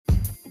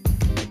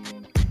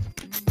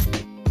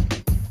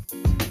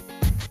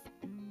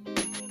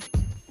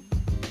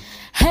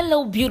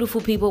Hello,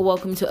 beautiful people.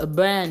 Welcome to a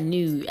brand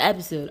new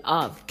episode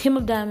of Kim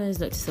of Diamonds,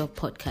 Note to Self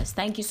podcast.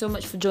 Thank you so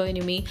much for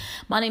joining me.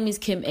 My name is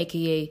Kim,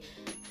 aka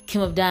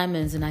Kim of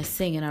Diamonds, and I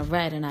sing and I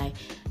write and I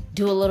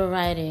do a lot of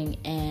writing,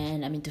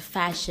 and I'm into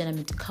fashion, I'm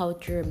into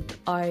culture, I'm into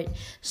art,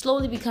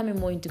 slowly becoming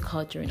more into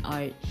culture and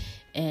art.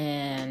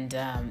 And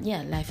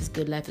life is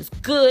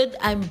good.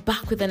 I'm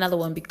back with another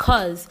one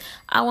because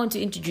I want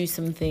to introduce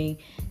something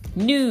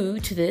new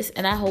to this,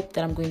 and I hope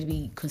that I'm going to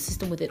be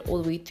consistent with it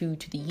all the way through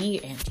to the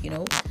year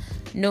end,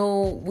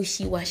 no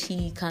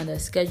wishy-washy kind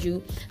of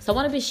schedule. So I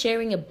want to be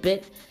sharing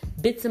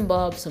bits and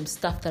bobs, some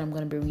stuff that I'm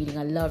going to be reading.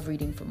 I love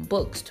reading, from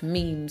books to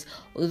memes,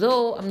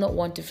 although I'm not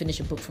one to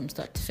finish a book from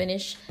start to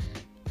finish.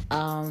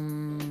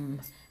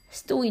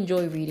 Still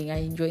enjoy reading. I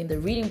enjoy the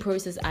reading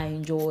process. I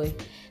enjoy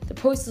the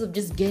process of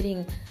just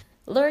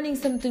learning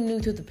something new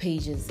to the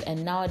pages.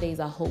 And nowadays,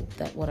 I hope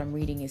that what I'm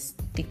reading is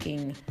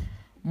sticking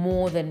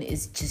more than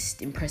is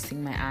just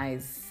impressing my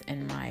eyes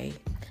and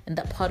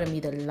that part of me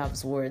that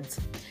loves words.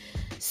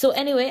 So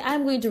anyway,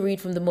 I'm going to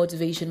read from the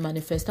Motivation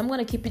Manifest. I'm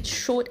going to keep it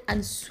short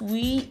and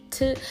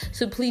sweet,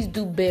 so please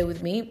do bear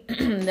with me.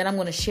 Then I'm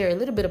going to share a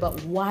little bit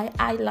about why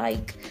I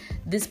like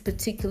this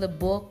particular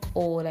book,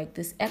 or like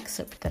this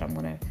excerpt that I'm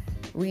going to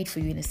read for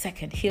you in a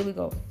second. Here we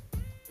go.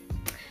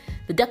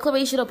 The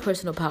Declaration of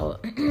Personal Power.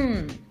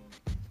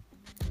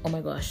 Oh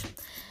my gosh.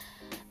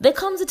 There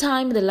comes a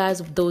time in the lives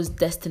of those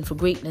destined for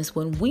greatness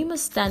when we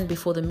must stand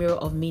before the mirror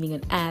of meaning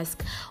and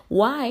ask,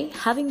 why,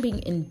 having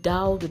been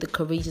endowed with the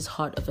courageous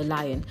heart of a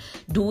lion,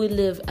 do we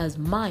live as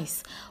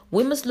mice?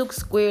 We must look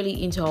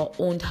squarely into our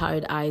own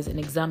tired eyes and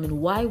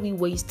examine why we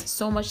waste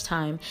so much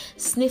time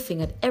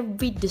sniffing at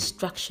every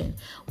distraction,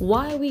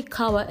 why we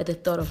cower at the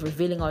thought of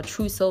revealing our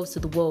true selves to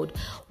the world,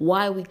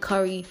 why we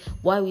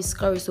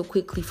scurry so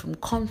quickly from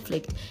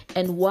conflict,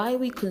 and why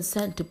we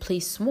consent to play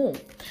small.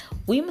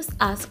 We must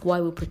ask why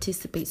we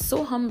participate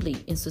so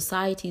humbly in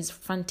society's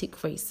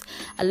frantic race,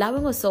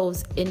 allowing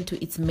ourselves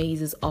into its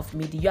mazes of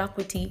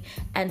mediocrity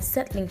and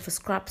settling for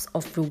scraps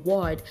of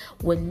reward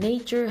when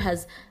nature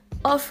has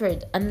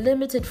offered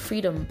unlimited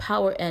freedom,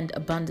 power, and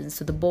abundance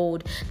to the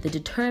bold, the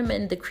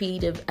determined, the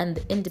creative, and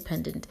the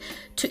independent.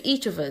 To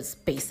each of us,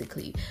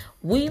 basically.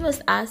 We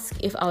must ask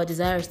if our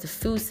desires to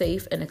feel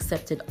safe and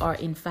accepted are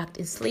in fact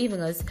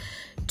enslaving us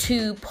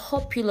to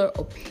popular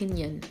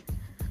opinion,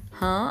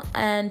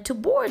 and to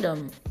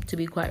boredom, to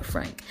be quite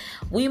frank.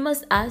 We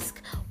must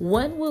ask,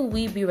 when will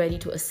we be ready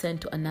to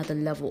ascend to another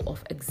level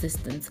of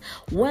existence?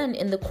 When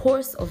in the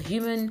course of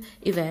human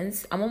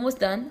events, I'm almost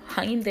done,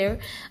 hang in there.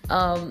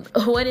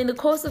 When in the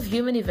course of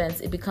human events,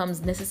 it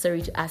becomes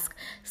necessary to ask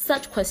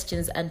such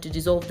questions and to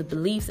dissolve the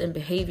beliefs and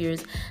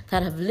behaviors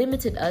that have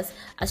limited us,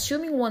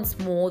 assuming once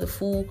more the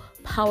full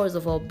powers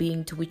of our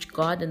being to which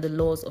God and the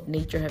laws of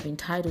nature have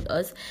entitled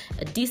us.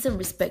 A decent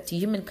respect to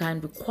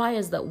humankind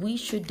requires that we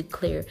should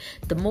declare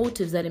the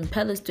motives that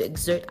impel us to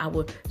exert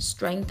our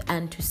strength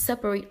and to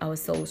separate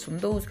ourselves from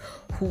those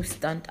who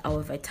stunt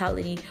our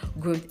vitality,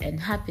 growth, and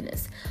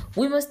happiness.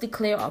 We must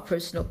declare our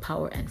personal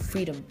power and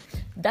freedom.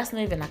 That's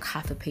not even like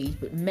half a page,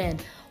 but man,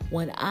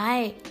 when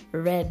I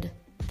read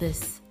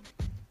this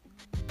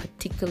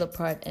particular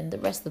part and the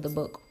rest of the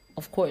book,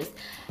 of course,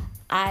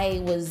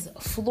 I was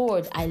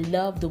floored. I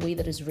love the way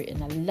that it's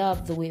written. I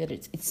love the way that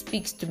it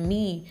speaks to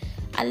me.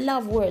 I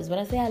love words. When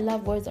I say I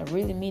love words, I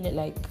really mean it.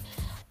 Like,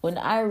 when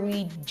I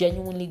read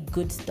genuinely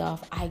good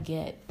stuff, I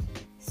get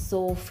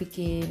so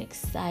freaking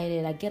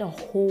excited. I get a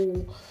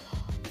whole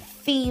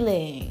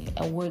feeling,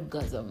 a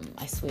wordgasm,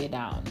 I swear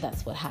down.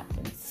 That's what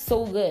happens.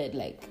 So good.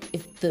 Like,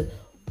 if the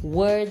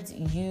words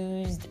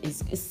used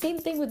is same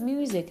thing with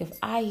music. If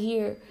I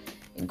hear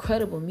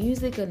incredible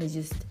music and it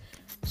just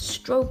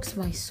strokes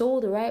my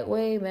soul the right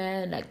way,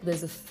 man, like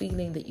there's a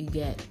feeling that you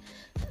get,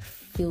 that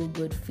feel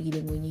good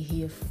feeling when you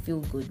hear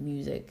feel good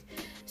music.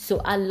 So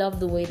I love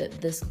the way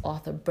that this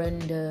author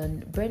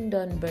Brendan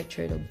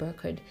Burchard,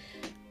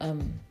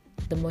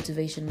 the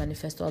Motivation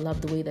Manifesto, I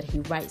love the way that he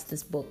writes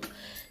this book.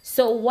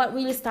 So what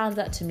really stands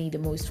out to me the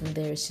most from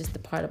there is just the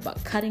part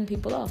about cutting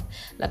people off.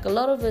 Like, a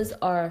lot of us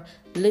are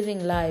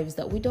living lives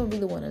that we don't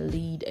really want to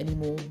lead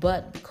anymore,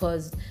 but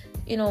because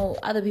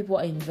other people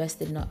are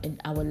invested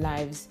in our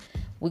lives,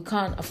 we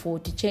can't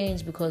afford to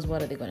change because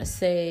what are they going to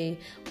say?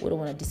 We don't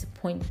want to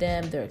disappoint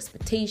them, their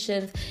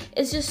expectations.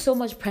 It's just so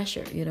much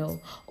pressure,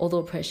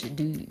 although pressure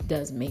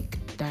does make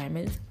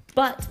diamonds.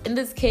 But in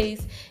this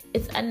case,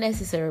 it's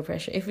unnecessary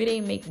pressure. If it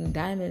ain't making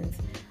diamonds,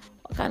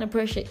 what kind of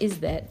pressure is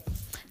that?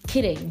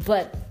 Kidding.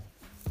 But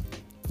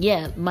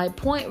yeah, my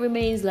point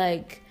remains,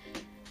 like,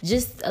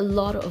 just a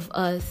lot of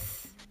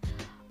us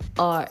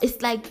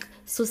it's like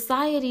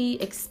society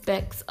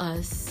expects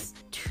us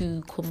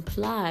to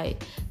comply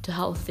to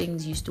how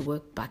things used to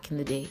work back in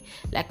the day,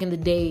 like in the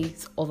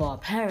days of our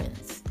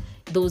parents,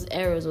 those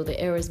eras or the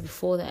eras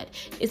before that.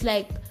 It's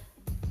like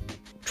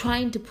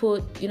trying to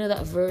put,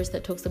 that verse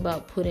that talks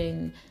about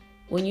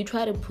when you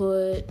try to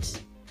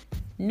put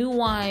new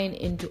wine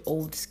into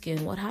old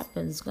skin, what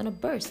happens? It's gonna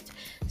burst.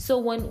 So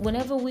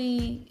whenever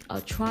we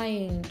are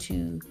trying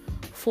to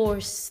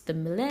force the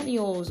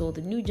millennials or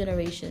the new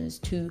generations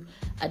to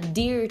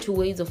adhere to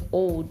ways of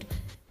old.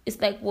 It's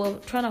like we're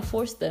trying to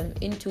force them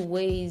into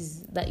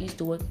ways that used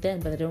to work then,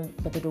 but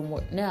they don't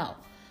work now.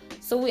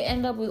 So we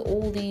end up with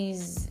all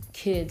these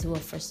kids who are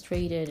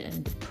frustrated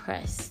and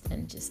depressed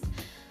and just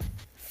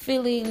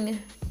feeling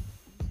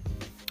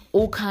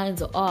all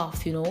kinds of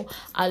off,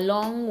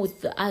 along with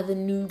the other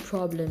new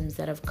problems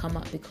that have come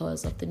up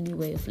because of the new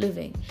way of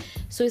living.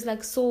 So it's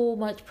like so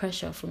much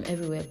pressure from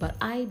everywhere. But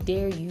I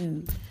dare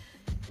you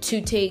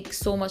to take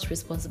so much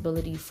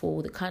responsibility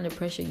for the kind of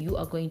pressure you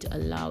are going to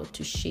allow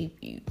to shape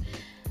you.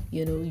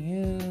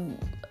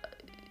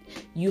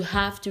 You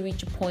have to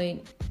reach a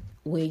point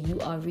where you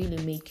are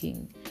really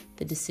making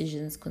the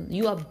decisions.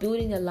 You are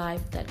building a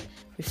life that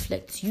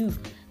reflects you,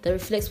 that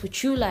reflects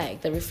what you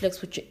like, that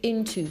reflects what you're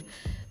into,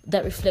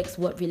 that reflects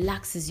what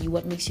relaxes you,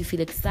 what makes you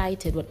feel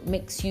excited, what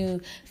makes you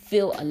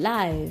feel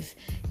alive.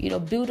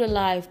 Build a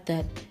life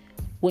that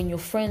when your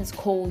friends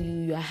call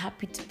you, you're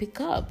happy to pick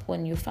up.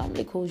 When your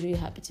family calls you, you're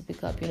happy to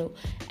pick up,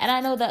 And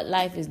I know that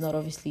life is not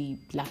obviously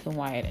black and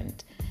white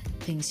and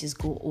things just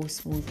go all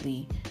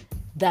smoothly.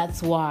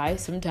 That's why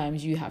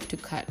sometimes you have to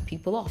cut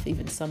people off,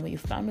 even some of your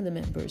family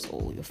members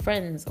or your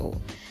friends or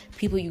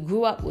people you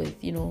grew up with.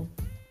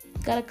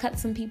 Gotta cut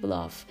some people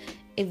off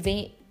if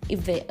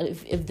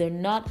they're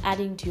not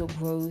adding to your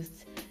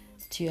growth,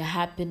 to your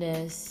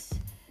happiness,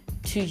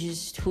 to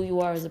just who you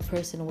are as a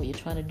person and what you're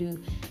trying to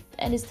do.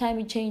 And it's time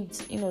you change,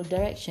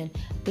 direction.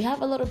 We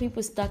have a lot of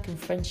people stuck in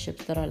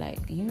friendships that are like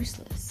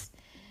useless,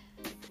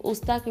 or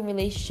stuck in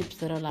relationships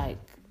that are like,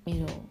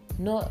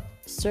 not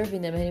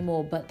serving them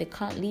anymore, but they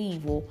can't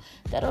leave, or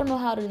they don't know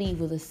how to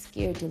leave, or they're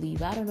scared to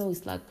leave. I don't know.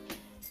 It's like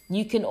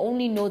you can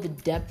only know the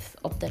depth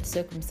of that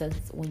circumstance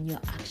when you're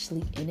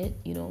actually in it,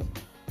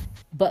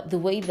 But the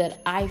way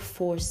that I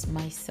force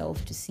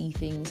myself to see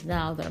things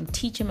now, that I'm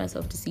teaching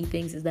myself to see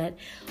things, is that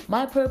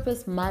my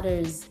purpose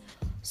matters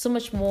so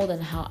much more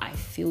than how I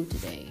feel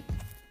today.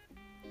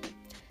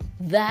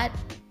 That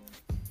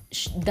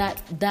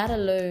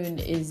alone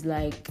is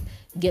like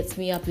gets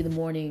me up in the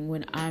morning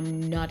when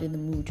I'm not in the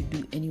mood to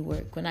do any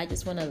work, when I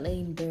just want to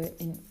lay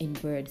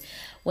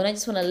when I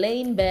just want to lay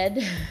in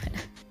bed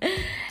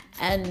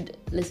and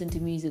listen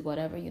to music,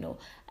 whatever,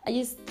 I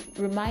just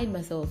remind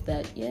myself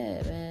that,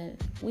 yeah, man,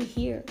 we're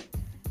here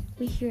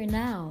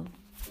now.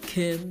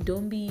 Kim,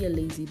 don't be a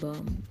lazy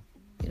bum.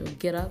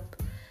 Get up,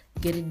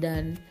 get it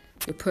done.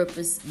 Your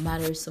purpose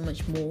matters so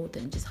much more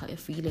than just how you're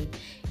feeling.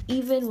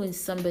 Even when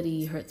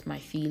somebody hurts my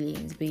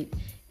feelings, be it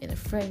in a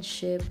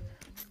friendship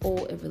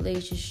or a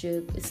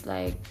relationship, it's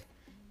like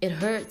it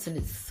hurts and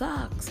it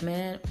sucks,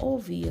 man,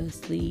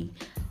 obviously.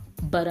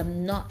 But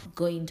I'm not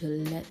going to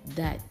let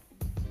that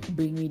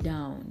bring me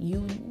down.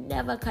 You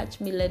never catch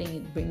me letting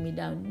it bring me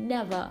down.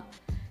 Never.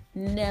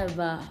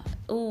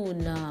 Oh,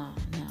 no.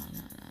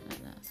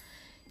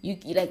 You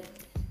like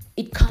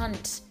it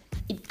can't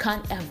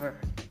ever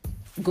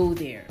go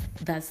there.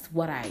 That's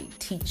what I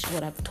teach,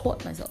 what I've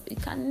taught myself.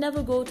 It can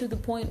never go to the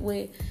point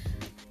where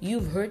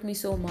you've hurt me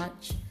so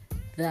much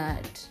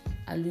that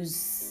I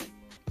lose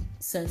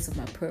sense of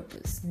my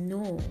purpose.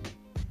 No.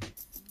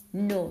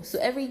 So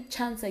every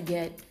chance I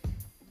get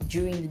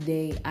during the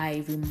day,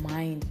 I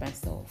remind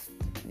myself,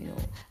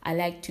 I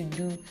like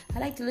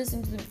to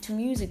listen to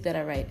music that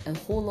I write a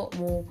whole lot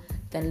more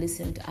than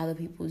listening to other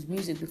people's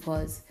music,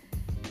 because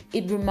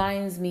it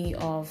reminds me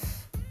of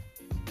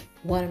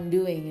what I'm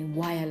doing and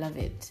why I love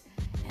it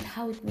and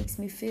how it makes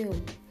me feel.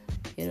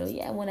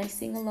 When I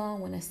sing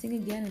along, when I sing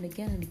again and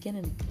again and again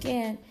and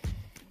again,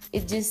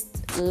 it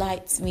just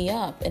lights me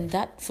up. And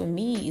that for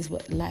me is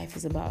what life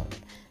is about.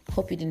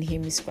 Hope you didn't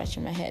hear me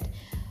scratching my head.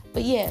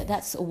 But yeah,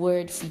 that's a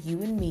word for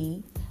you and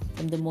me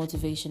from the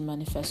Motivation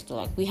Manifesto.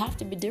 Like, we have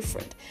to be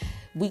different.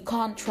 We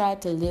can't try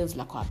to live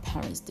like our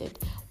parents did.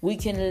 We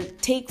can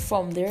take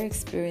from their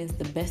experience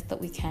the best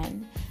that we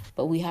can,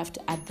 but we have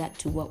to add that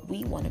to what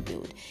we want to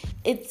build.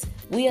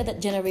 We are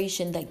that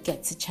generation that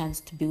gets a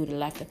chance to build a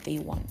life that they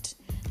want.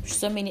 There's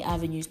so many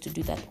avenues to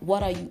do that.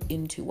 What are you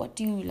into? What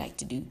do you like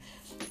to do?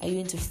 Are you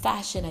into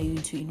fashion? Are you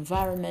into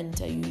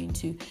environment? Are you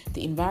into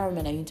the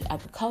environment? Are you into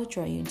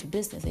agriculture? Are you into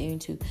business? Are you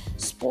into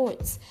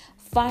sports?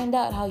 Find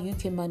out how you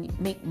can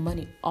make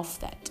money off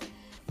that,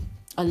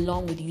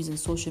 along with using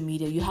social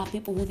media. You have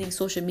people who think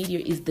social media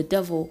is the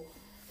devil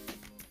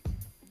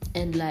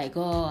and like,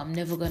 oh, I'm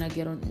never gonna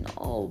get on.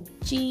 No,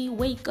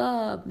 wake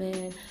up,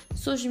 man.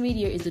 Social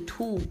media is a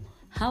tool.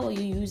 How are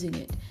you using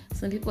it?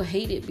 Some people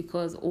hate it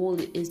because all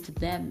it is to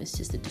them is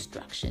just a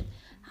distraction.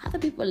 Other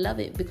people love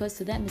it because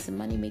to them it's a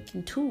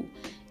money-making tool.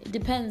 It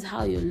depends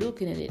how you're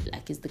looking at it.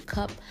 Like, is the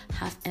cup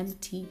half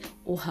empty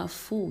or half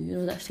full?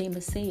 That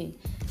famous saying.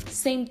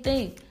 Same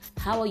thing.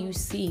 How are you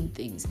seeing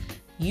things?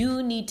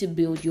 You need to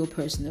build your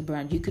personal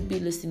brand. You could be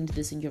listening to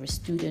this and you're a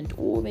student,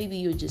 or maybe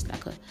you're just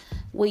like a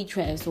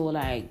waitress, or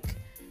like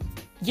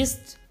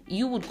just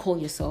you would call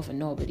yourself a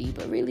nobody,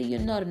 but really you're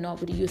not a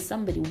nobody, you're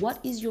somebody. What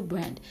is your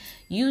brand?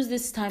 Use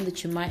this time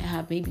that you might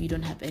have. Maybe you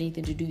don't have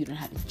anything to do, you don't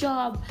have a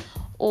job,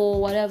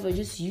 or whatever.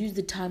 Just use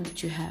the time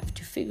that you have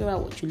to figure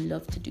out what you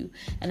love to do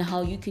and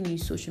how you can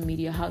use social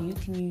media, how you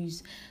can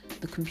use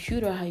the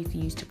computer, how you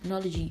can use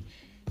technology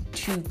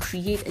to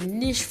create a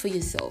niche for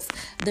yourself.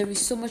 There is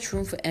so much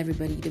room for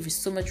everybody. There is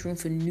so much room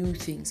for new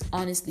things,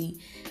 honestly.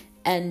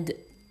 And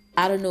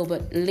I don't know,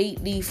 but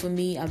lately for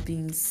me, I've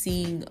been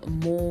seeing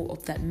more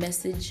of that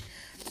message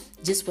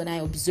just when I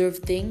observe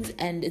things,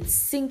 and it's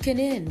sinking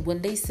in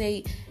when they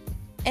say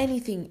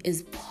anything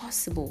is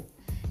possible.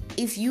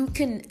 If you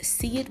can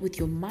see it with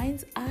your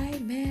mind's eye,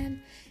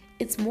 man,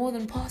 it's more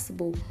than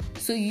possible.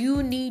 So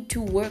you need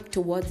to work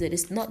towards it.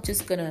 It's not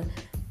just gonna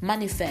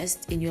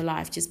manifest in your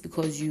life just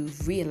because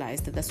you've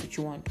realized that that's what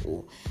you want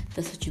or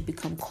that's what you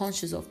become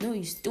conscious of. No,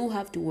 you still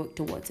have to work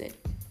towards it.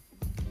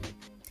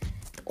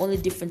 The only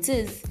difference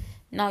is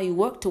now you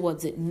work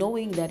towards it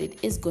knowing that it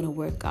is gonna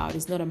work out.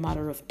 It's not a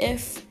matter of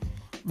if,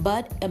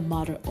 but a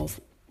matter of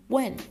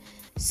when.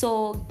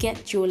 So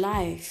get your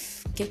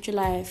life,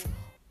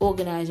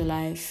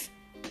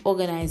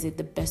 organize it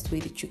the best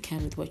way that you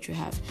can with what you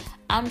have.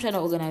 I'm trying to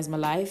organize my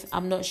life.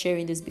 I'm not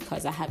sharing this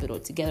because I have it all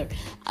together.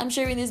 I'm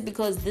sharing this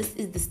because this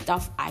is the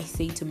stuff I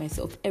say to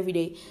myself every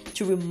day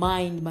to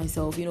remind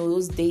myself,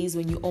 those days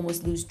when you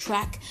almost lose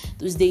track,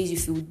 those days you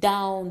feel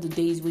down, the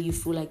days where you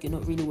feel like you're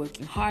not really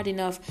working hard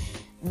enough.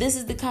 This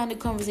is the kind of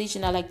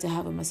conversation I like to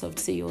have with myself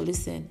to say,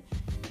 listen,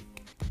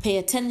 pay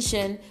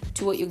attention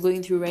to what you're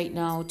going through right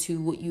now, to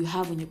what you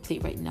have on your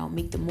plate right now.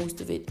 Make the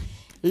most of it.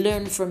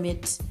 Learn from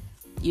it,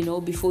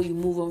 before you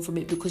move on from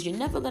it, because you're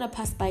never going to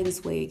pass by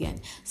this way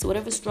again. So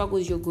whatever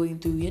struggles you're going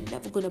through, you're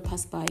never going to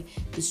pass by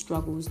the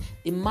struggles.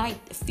 They might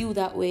feel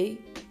that way.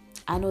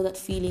 I know that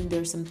feeling.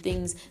 There are some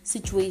things,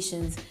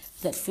 situations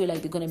that feel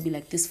like they're going to be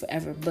like this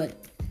forever,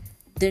 but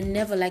they're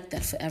never like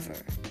that forever,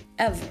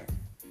 ever,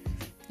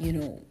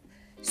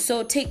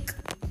 So take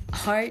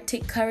heart,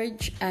 take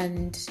courage,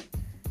 and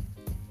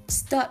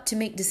start to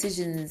make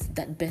decisions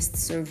that best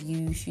serve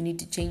you. If you need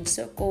to change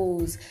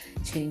circles.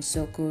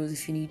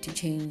 If you need to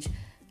change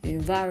your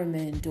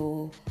environment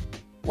or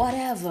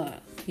whatever,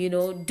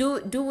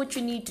 do what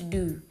you need to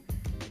do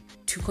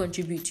to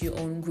contribute to your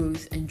own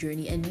growth and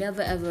journey, and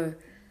never ever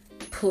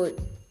put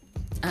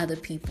other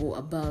people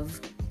above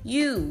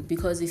you,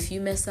 because if you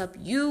mess up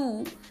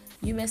you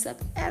mess up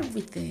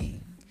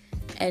everything,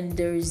 and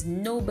there is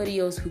nobody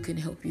else who can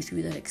help you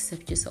through that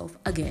except yourself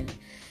again.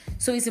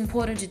 So it's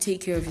important to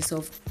take care of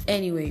yourself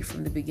anyway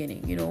from the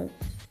beginning,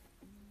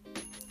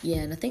 Yeah,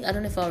 and I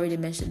don't know if I already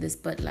mentioned this,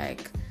 but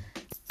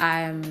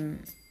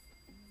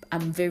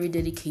I'm very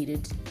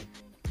dedicated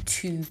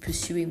to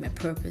pursuing my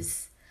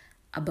purpose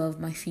above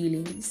my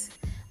feelings.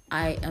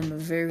 I am a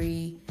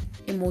very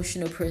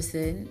emotional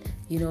person,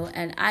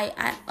 and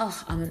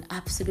I'm an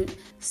absolute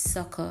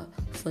sucker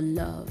for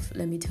love.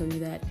 Let me tell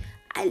you that.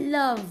 I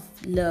love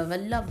love. I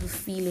love the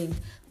feeling,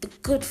 the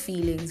good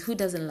feelings. Who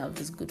doesn't love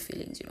those good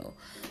feelings,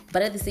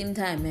 But at the same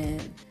time,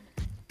 man,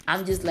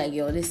 I'm just like,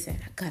 listen,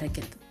 I gotta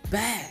get the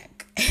bag.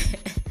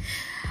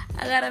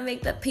 I gotta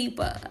make that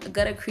paper. I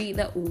gotta create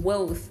that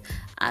wealth.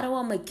 I don't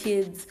want my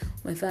kids,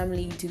 my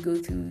family to go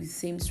through the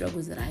same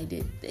struggles that I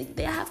did.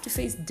 They have to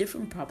face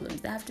different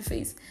problems. They have to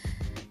face,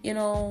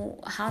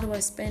 how do I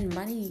spend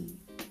money?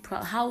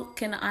 How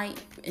can I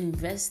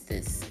invest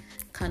this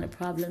kind of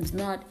problems?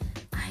 Not,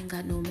 I ain't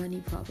got no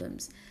money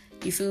problems.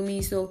 You feel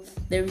me? So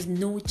there is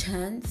no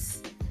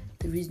chance,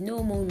 there is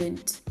no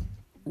moment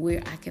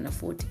where I can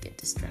afford to get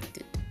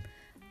distracted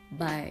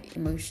by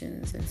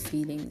emotions and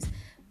feelings.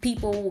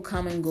 People will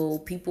come and go.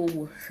 People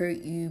will hurt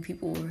you.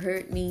 People will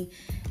hurt me.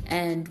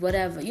 And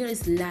whatever.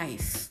 It's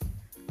life.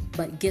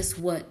 But guess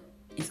what?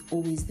 It's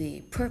always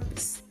there.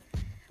 Purpose.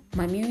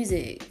 My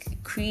music.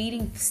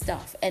 Creating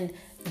stuff. And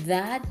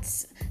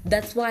that's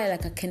why I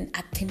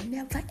can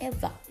never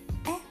ever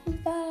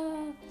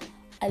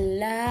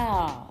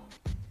allow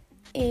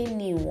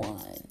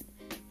anyone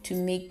to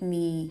make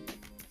me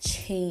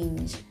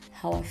change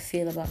how I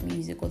feel about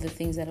music or the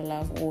things that I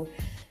love, or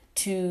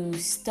to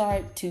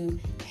start to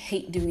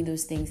hate doing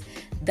those things.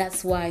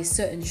 That's why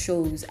certain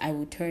shows I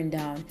will turn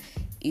down.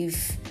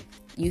 If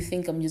you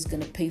think I'm just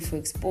gonna pay for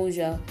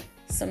exposure,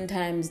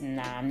 sometimes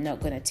I'm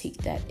not gonna take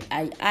that.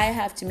 I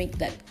have to make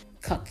that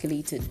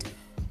calculated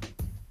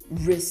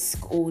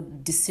risk or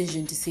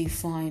decision to say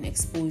fine,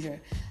 exposure.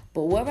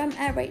 But where I'm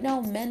at right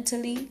now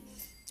mentally,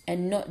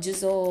 and not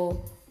just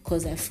all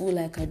because I feel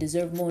like I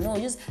deserve more, no,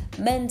 just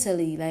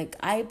mentally,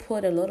 I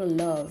put a lot of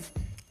love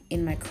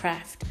in my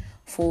craft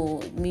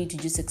for me to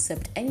just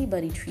accept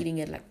anybody treating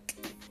it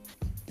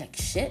like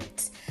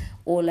shit,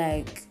 or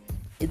like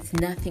it's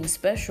nothing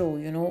special,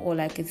 or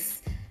like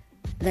it's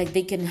like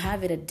they can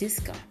have it at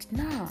discount.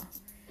 Nah,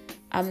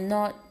 I'm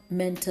not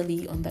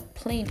mentally on that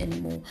plane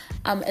anymore.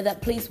 I'm at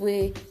that place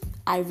where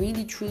I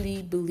really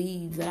truly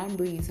believe that I'm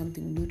bringing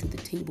something new to the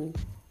table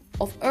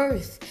of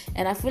earth,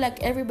 and I feel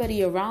like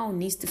everybody around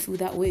needs to feel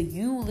that way.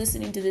 You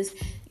listening to this,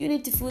 you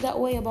need to feel that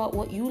way about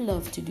what you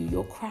love to do,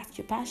 your craft,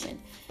 your passion.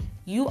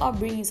 You are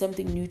bringing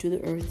something new to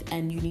the earth,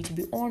 and you need to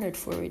be honored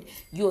for it.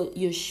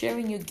 You're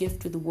sharing your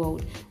gift with the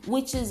world,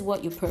 which is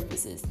what your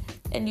purpose is,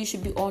 and you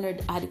should be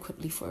honored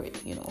adequately for it.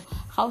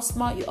 How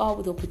smart you are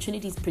with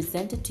opportunities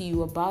presented to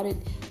you about it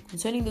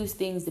concerning those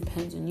things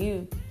depends on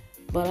you.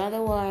 But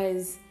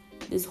otherwise,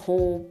 this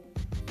whole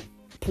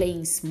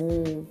playing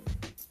small,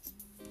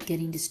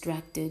 getting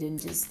distracted, and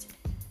just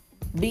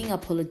being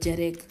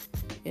apologetic,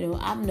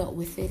 I'm not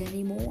with it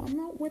anymore.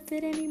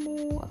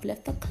 I've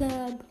left the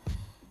club.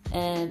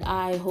 And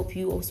I hope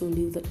you also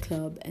leave the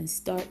club and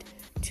start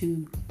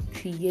to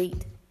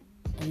create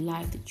a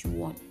life that you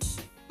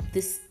want.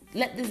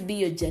 Let this be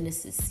your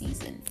Genesis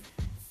season.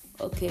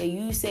 Okay,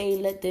 you say,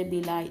 let there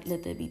be light,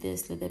 let there be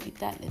this, let there be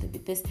that, let there be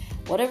this.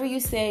 Whatever you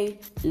say,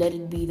 let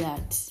it be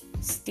that.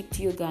 Stick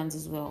to your guns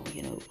as well,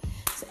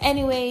 So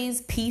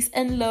anyways, peace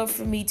and love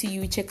from me to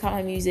you. Check out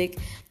my music.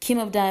 Kim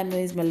of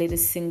Diamonds, my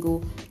latest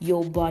single,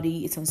 Your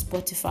Body. It's on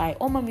Spotify.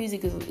 All my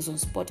music is on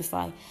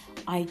Spotify,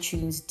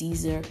 iTunes,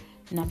 Deezer,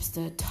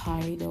 Napster,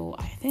 Tidal,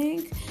 I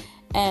think.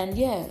 And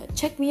yeah,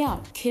 check me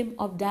out, Kim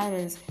of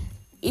Diamonds.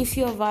 If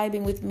you're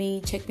vibing with me,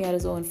 check me out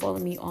as well and follow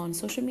me on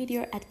social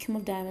media at Kim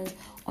of Diamonds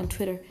on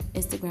Twitter,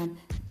 Instagram,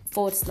 /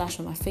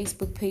 on my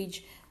Facebook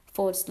page, /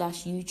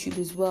 YouTube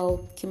as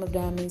well, Kim of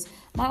Diamonds.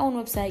 My own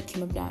website,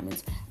 Kim of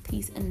Diamonds.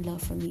 Peace and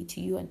love from me to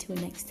you. Until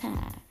next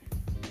time.